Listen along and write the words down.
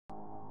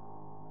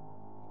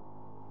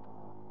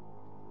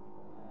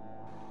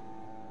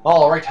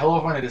Alright, hello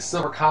everyone, it is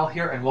Silver Kyle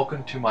here, and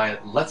welcome to my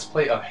Let's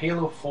Play of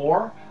Halo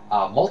 4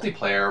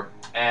 multiplayer.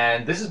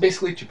 And this is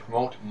basically to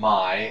promote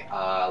my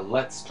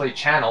Let's Play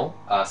channel,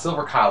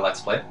 Silver Kyle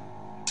Let's Play.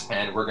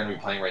 And we're going to be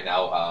playing right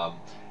now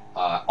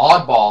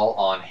Oddball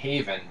on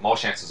Haven.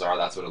 Most chances are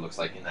that's what it looks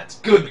like, and that's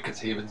good because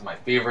Haven's my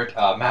favorite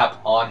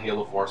map on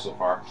Halo 4 so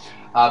far.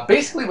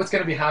 Basically what's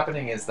going to be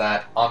happening is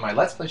that on my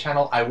Let's Play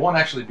channel, I won't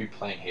actually be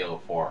playing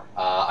Halo 4.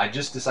 I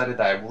just decided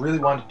that I really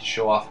wanted to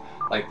show off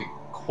like the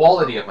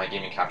quality of my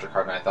gaming capture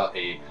card, and I thought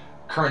a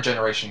current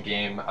generation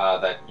game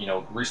that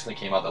recently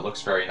came out that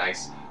looks very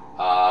nice,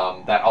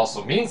 that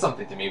also means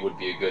something to me, would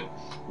be a good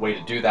way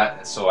to do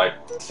that. So I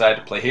decided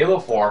to play Halo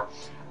 4.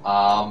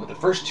 The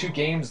first two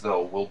games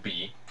though will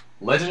be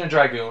Legend of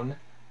Dragoon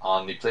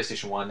on the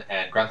PlayStation 1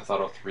 and Grand Theft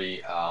Auto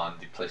 3 on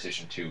the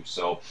PlayStation 2.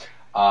 So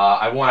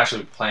I won't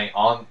actually be playing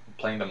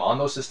them on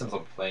those systems. I'll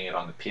be playing it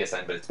on the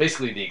PSN, but it's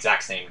basically the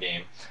exact same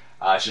game.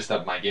 It's just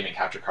that my gaming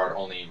capture card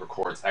only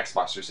records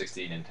Xbox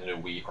 360, Nintendo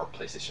Wii, or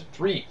PlayStation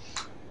 3.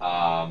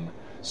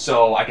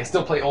 So I can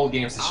still play old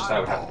games, it's just that I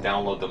would have to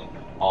download them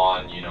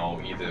on,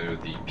 either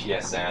the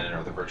PSN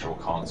or the Virtual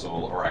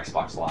Console or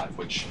Xbox Live,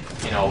 which,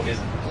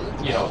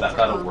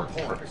 that'll work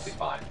perfectly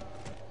fine.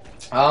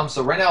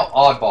 So right now,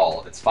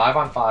 Oddball. It's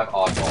 5-on-5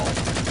 Oddball.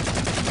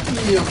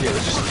 Okay,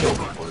 let's just kill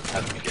people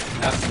at the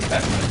beginning. That's the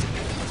best thing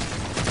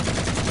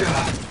to do.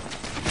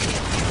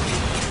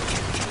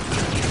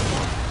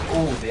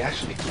 Oh, they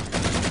actually... Come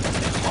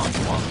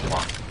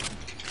on.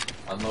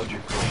 Unload your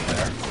gun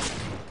there.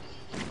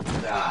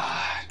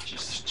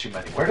 Just too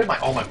many. Where did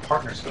all my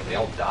partners go? They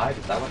all died?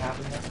 Is that what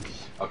happened there?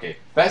 Okay,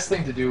 best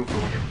thing to do for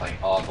when you're playing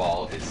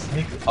Oddball is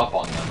sneak up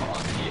on them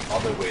on the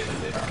other way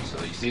that they are.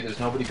 So you see there's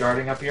nobody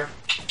guarding up here?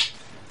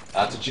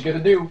 That's what you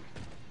gotta do.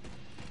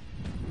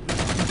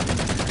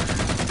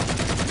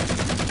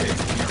 Okay,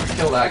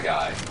 kill that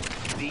guy.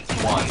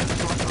 One.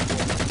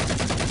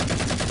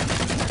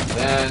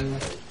 Then...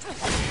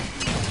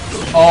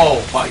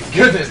 Oh my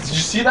goodness, did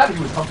you see that? He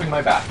was humping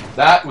my back.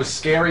 That was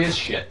scary as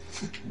shit.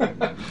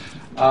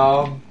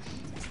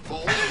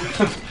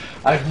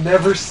 I've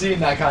never seen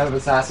that kind of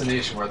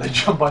assassination where they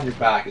jump on your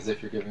back as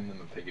if you're giving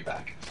them a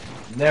piggyback.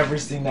 Never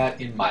seen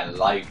that in my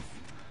life.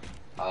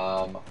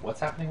 What's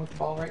happening with the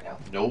ball right now?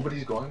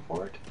 Nobody's going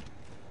for it?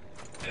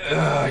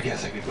 I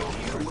guess I could go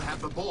here. You have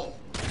the ball.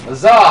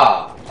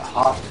 Huzzah!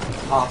 Hop.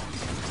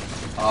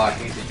 Oh, I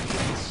hate that you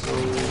get so...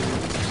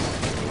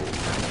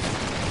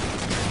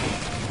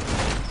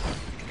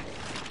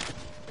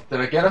 Did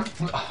I get him?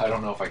 I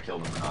don't know if I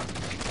killed him or not.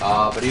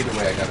 But either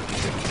way, I got a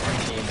piece of my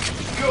team.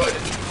 Good!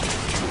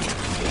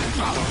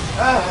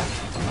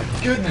 My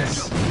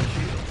goodness!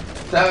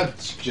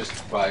 That's just...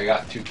 Well, I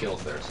got 2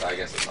 kills there, so I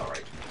guess it's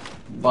alright.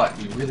 But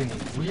we really need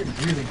to get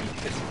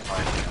some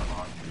time down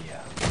on the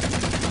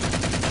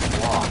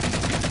block.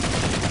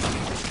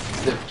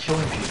 Instead of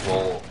killing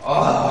people...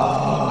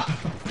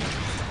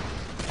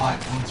 5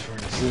 points for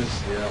an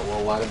assist. Yeah,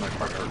 well, why did my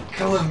partner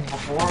kill him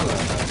before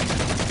that?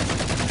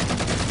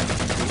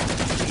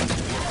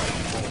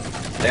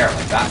 There,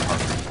 like that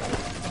partner.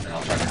 And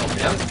I'll try to help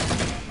him.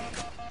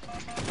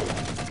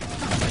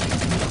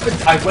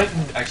 I went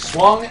and I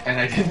swung and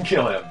I didn't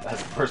kill him.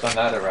 That's the first time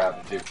that ever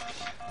happened too.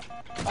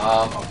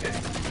 Okay.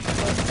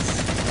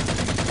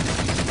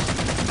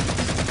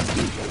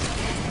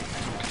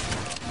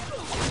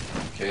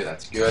 Okay,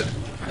 that's good.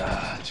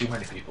 Too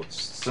many people.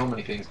 So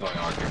many things going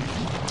on here.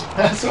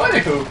 So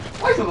anywho,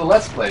 back to the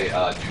Let's Play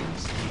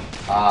news.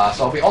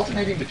 So I'll be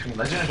alternating between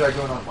Legend of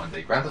Dragoon on one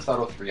day, Grand Theft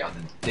Auto 3 on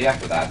the day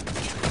after that,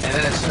 and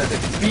then as soon as I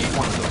beat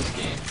one of those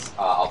games,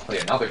 I'll play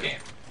another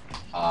game.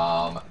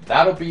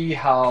 That'll be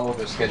how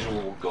the schedule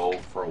will go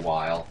for a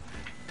while,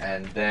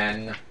 and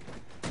then...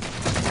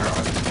 Where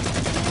are they?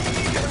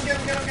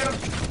 Get him!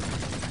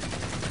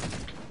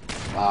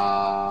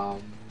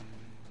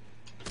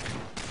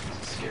 This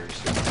is scary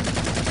stuff.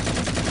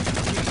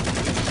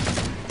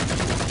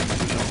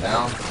 Jump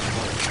down.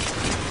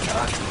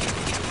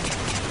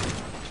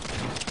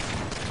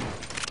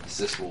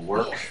 This will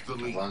work as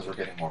long as we're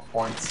getting more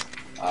points.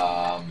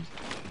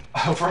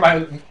 For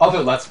my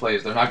other Let's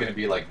Plays, they're not going to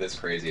be like this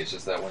crazy. It's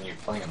just that when you're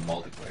playing a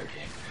multiplayer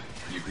game,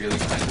 you really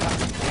kind of have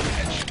to pay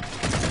attention.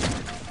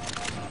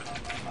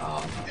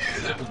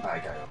 There's a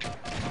bad guy over there.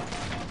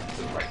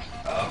 To the right.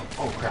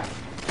 Oh crap.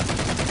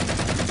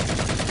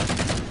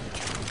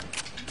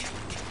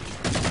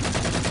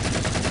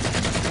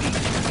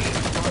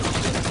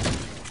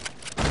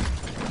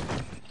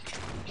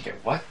 Okay,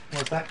 what?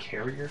 Was that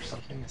carrier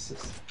something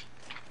assist?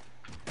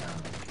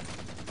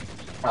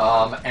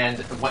 And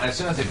as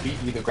soon as I beat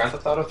either Grand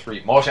Theft Auto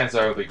 3, most chances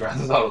are it will be Grand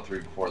Theft Auto 3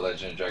 before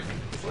Legend of Dragoon,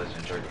 because Legend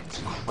of Dragoon is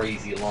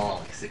crazy long,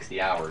 like 60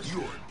 hours.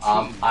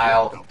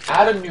 I'll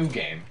add a new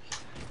game,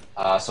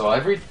 so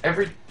every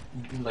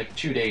like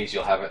 2 days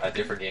you'll have a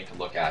different game to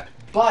look at.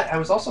 But I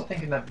was also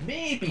thinking that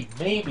maybe,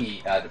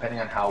 depending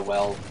on how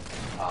well,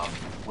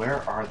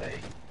 where are they?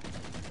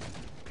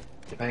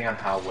 Depending on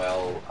how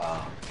well,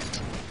 oh,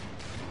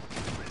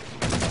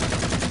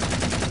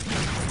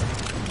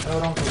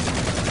 don't go.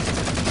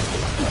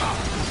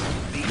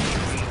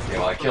 Okay,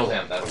 well I killed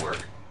him, that'll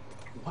work.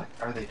 What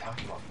are they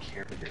talking about?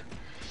 Carrier.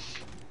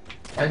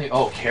 And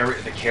oh,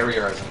 the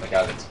carrier as in the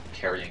guy that's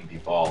carrying the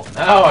ball.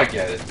 Now I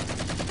get it.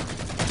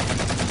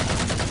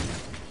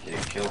 Okay,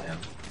 kill him.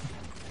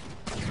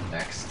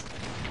 Next.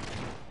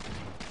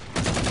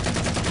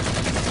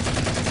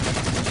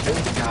 Kill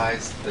the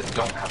guys that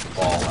don't have the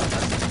ball.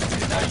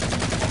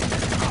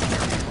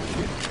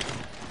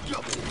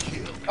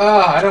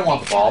 I don't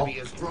want the ball.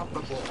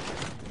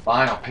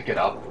 Fine, I'll pick it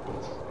up.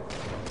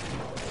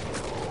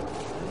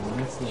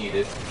 When it's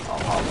needed, I'll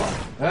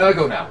hop on.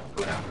 Go now.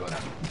 Go now. Go now.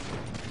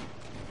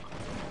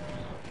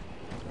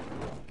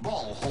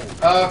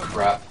 Oh,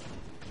 crap.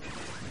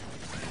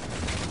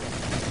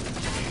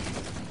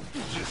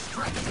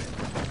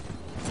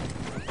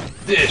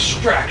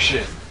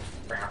 Distraction!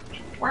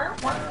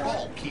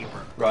 Ball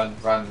keeper. Run.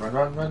 I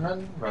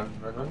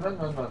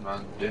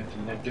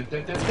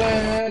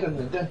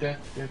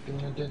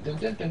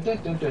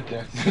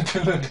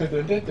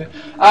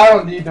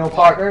don't need no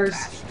partners.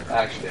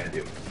 Actually, I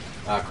do.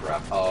 Ah,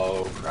 crap.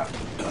 Oh, crap.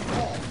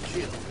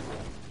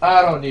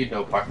 I don't need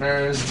no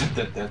partners.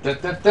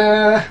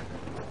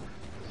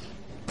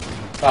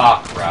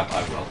 Ah, crap,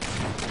 I will.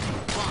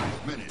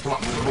 Come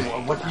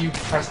on, what do you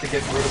press to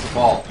get rid of the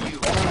ball?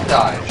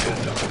 Die. I should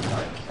have done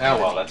it. Oh,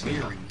 well, that's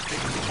good.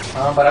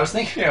 But I was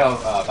thinking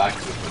of, back to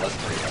the Let's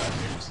Play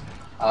news.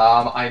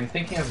 I'm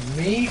thinking of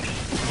maybe...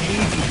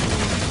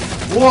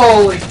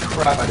 Holy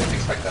crap, I didn't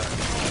expect that.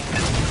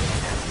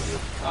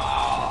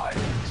 Ah, I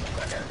didn't expect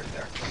that guy right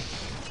there.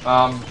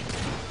 I'm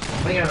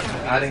thinking of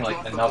adding,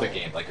 like, another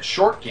game, like a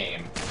short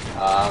game,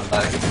 that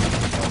I could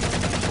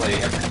play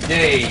every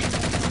day.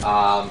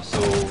 So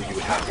you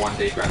would have 1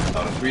 day Grand Theft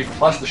Auto 3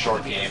 plus the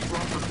short game.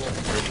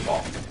 Where's the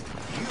ball?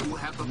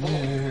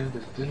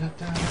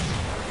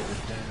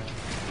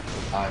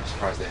 I'm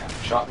surprised they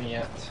haven't shot me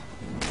yet.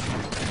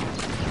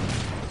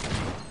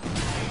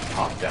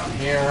 Hop down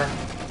here,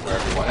 where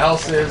everyone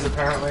else is,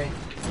 apparently.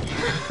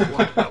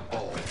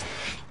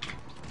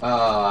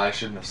 I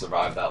shouldn't have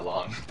survived that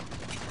long.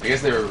 I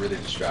guess they were really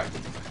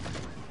distracted.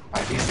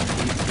 I guess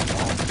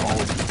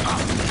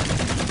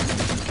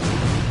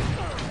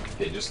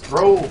they just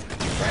throw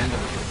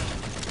randomly.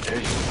 There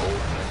you go.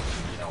 And then,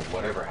 you know,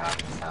 whatever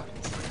happens,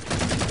 happens.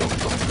 Go.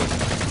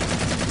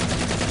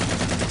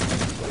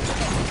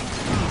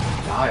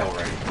 Die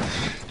already.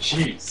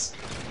 Jeez.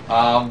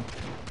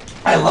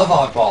 I love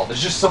Oddball.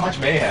 There's just so much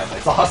mayhem.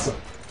 It's awesome.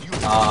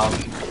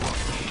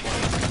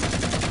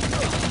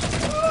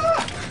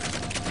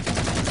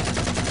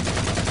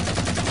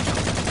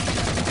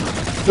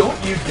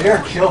 Don't you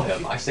dare kill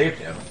him. I saved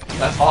him.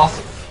 That's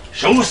awesome.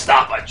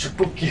 Showstopper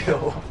triple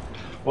kill.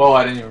 Whoa,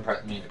 I didn't even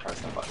mean to press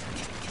that button.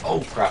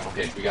 Oh crap,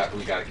 okay, we gotta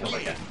kill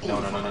that guy.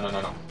 No.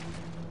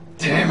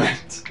 Damn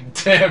it.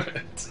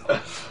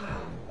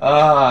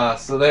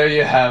 So there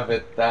you have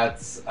it.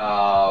 That's,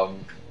 I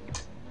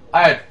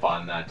had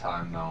fun that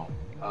time though.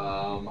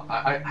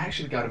 I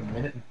actually got 1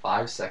 minute and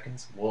 5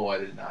 seconds. Whoa, I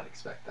did not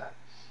expect that.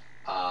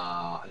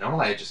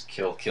 Normally I just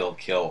kill. So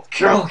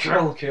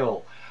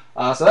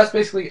that's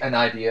basically an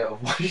idea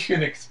of what you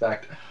can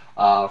expect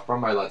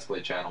from my Let's Play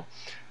channel.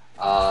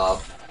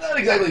 Not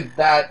exactly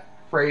that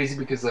crazy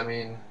because, I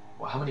mean,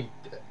 well, how many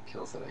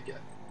kills did I get?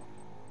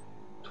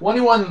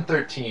 21 and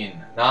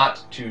 13.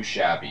 Not too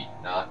shabby.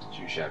 Not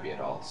too shabby at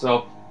all.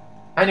 So,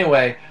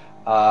 anyway,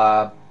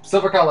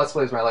 Silver Cow Let's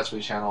Play is my Let's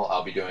Play channel.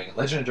 I'll be doing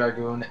Legend of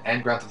Dragoon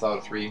and Grand Theft Auto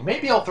 3.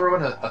 Maybe I'll throw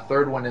in a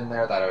third one in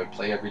there that I would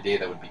play every day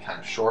that would be kind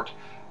of short,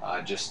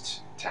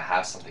 just to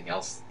have something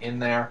else in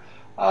there.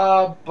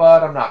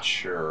 But I'm not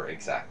sure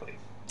exactly.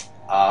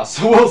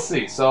 So we'll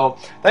see. So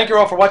thank you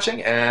all for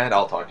watching, and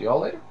I'll talk to you all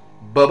later.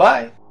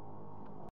 Bye-bye.